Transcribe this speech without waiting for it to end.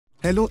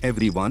Hello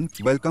everyone,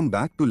 welcome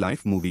back to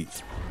Life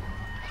Movies.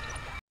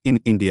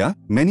 In India,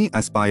 many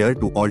aspire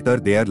to alter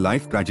their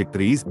life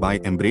trajectories by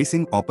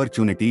embracing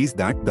opportunities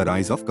that the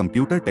rise of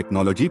computer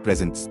technology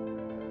presents.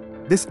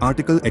 This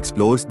article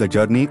explores the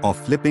journey of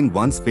flipping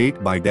one's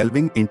fate by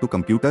delving into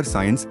computer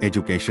science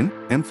education,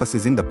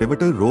 emphasizing the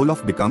pivotal role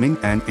of becoming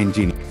an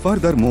engineer.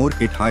 Furthermore,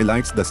 it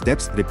highlights the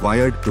steps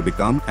required to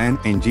become an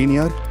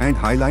engineer and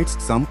highlights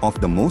some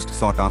of the most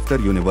sought-after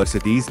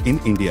universities in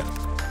India.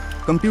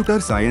 Computer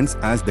science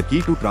as the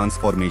key to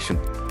transformation.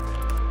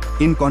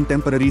 In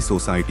contemporary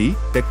society,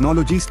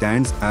 technology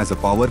stands as a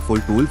powerful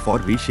tool for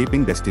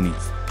reshaping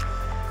destinies.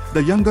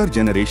 The younger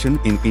generation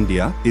in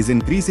India is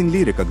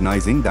increasingly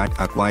recognizing that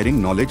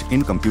acquiring knowledge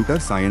in computer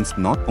science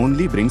not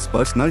only brings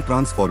personal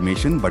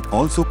transformation but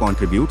also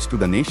contributes to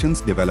the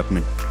nation's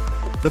development.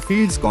 The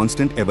field's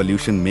constant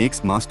evolution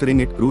makes mastering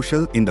it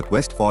crucial in the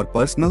quest for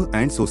personal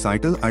and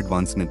societal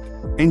advancement.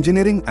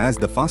 Engineering as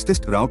the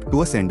fastest route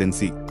to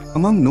ascendancy.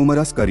 Among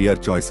numerous career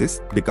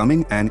choices,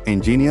 becoming an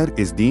engineer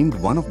is deemed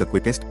one of the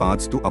quickest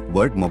paths to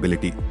upward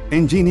mobility.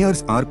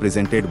 Engineers are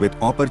presented with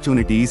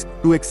opportunities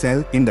to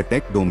excel in the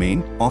tech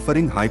domain,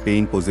 offering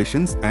high-paying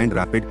positions and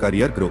rapid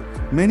career growth.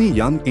 Many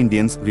young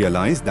Indians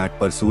realize that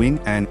pursuing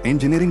an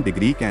engineering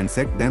degree can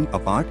set them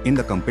apart in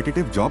the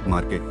competitive job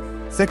market.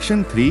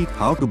 Section 3.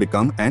 How to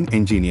become an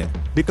engineer.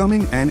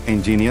 Becoming an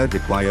engineer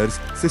requires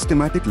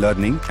systematic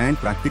learning and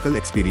practical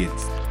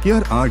experience.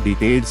 Here are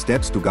detailed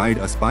steps to guide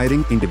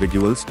aspiring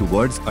individuals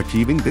towards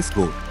achieving this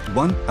goal.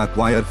 1.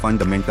 Acquire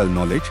fundamental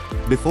knowledge.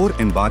 Before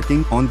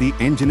embarking on the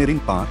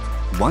engineering path,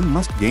 one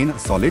must gain a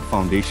solid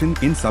foundation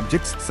in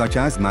subjects such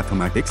as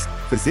mathematics,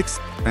 physics,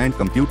 and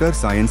computer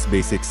science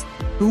basics.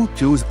 2.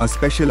 Choose a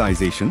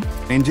specialization.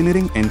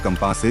 Engineering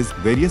encompasses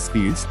various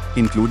fields,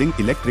 including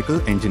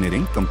electrical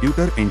engineering,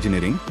 computer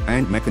engineering,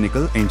 and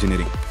mechanical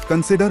engineering.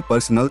 Consider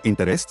personal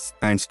interests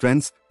and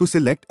strengths to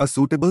select a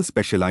suitable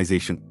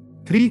specialization.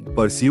 3.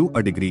 Pursue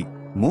a degree.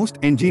 Most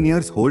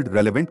engineers hold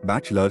relevant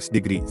bachelor's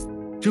degrees.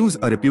 Choose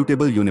a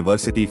reputable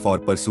university for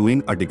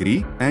pursuing a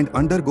degree and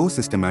undergo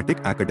systematic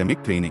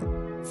academic training.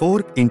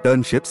 4.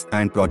 Internships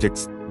and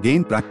projects.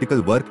 Gain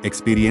practical work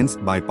experience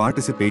by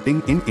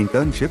participating in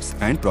internships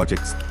and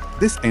projects.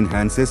 This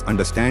enhances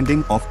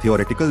understanding of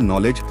theoretical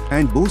knowledge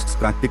and boosts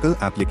practical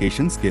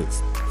application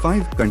skills.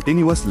 5.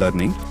 Continuous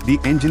learning. The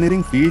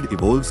engineering field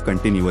evolves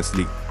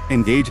continuously.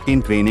 Engage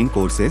in training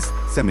courses,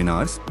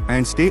 seminars,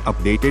 and stay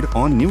updated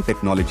on new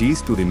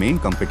technologies to remain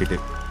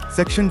competitive.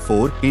 Section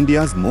 4.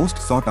 India's most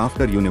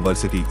sought-after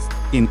universities.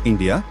 In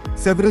India,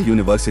 several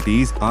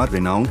universities are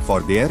renowned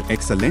for their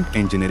excellent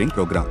engineering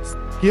programs.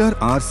 Here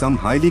are some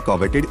highly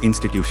coveted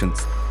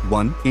institutions.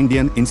 1.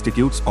 Indian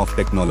Institutes of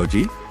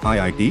Technology,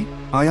 IIT.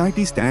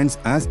 IIT stands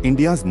as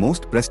India's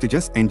most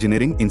prestigious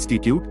engineering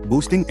institute,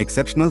 boasting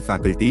exceptional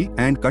faculty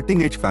and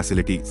cutting-edge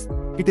facilities.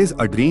 It is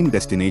a dream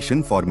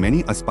destination for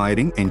many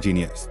aspiring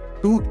engineers.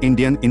 2.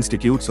 Indian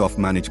Institutes of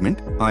Management,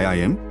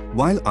 IIM.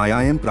 While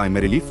IIM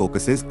primarily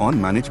focuses on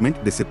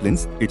management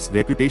disciplines, its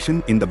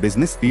reputation in the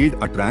business field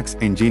attracts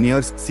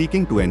engineers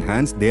seeking to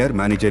enhance their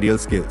managerial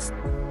skills.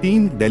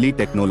 Team Delhi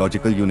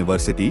Technological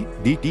University,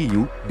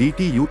 DTU.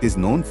 DTU is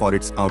known for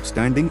its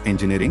outstanding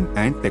engineering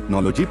and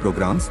technology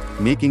programs,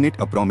 making it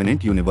a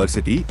prominent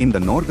university in the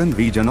northern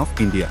region of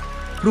India.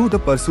 Through the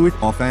pursuit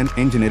of an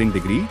engineering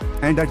degree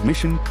and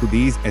admission to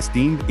these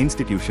esteemed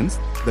institutions,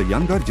 the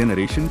younger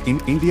generation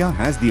in India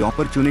has the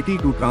opportunity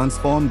to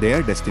transform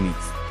their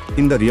destinies.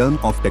 In the realm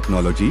of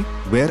technology,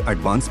 where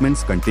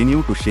advancements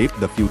continue to shape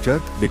the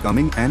future,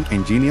 becoming an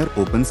engineer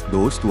opens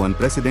doors to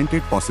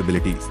unprecedented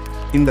possibilities.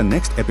 In the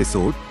next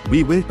episode,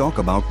 we will talk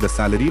about the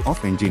salary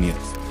of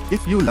engineers.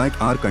 If you like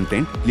our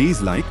content,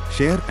 please like,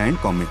 share and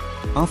comment.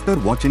 After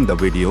watching the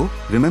video,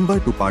 remember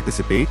to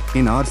participate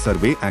in our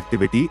survey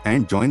activity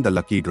and join the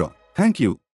lucky draw. Thank you.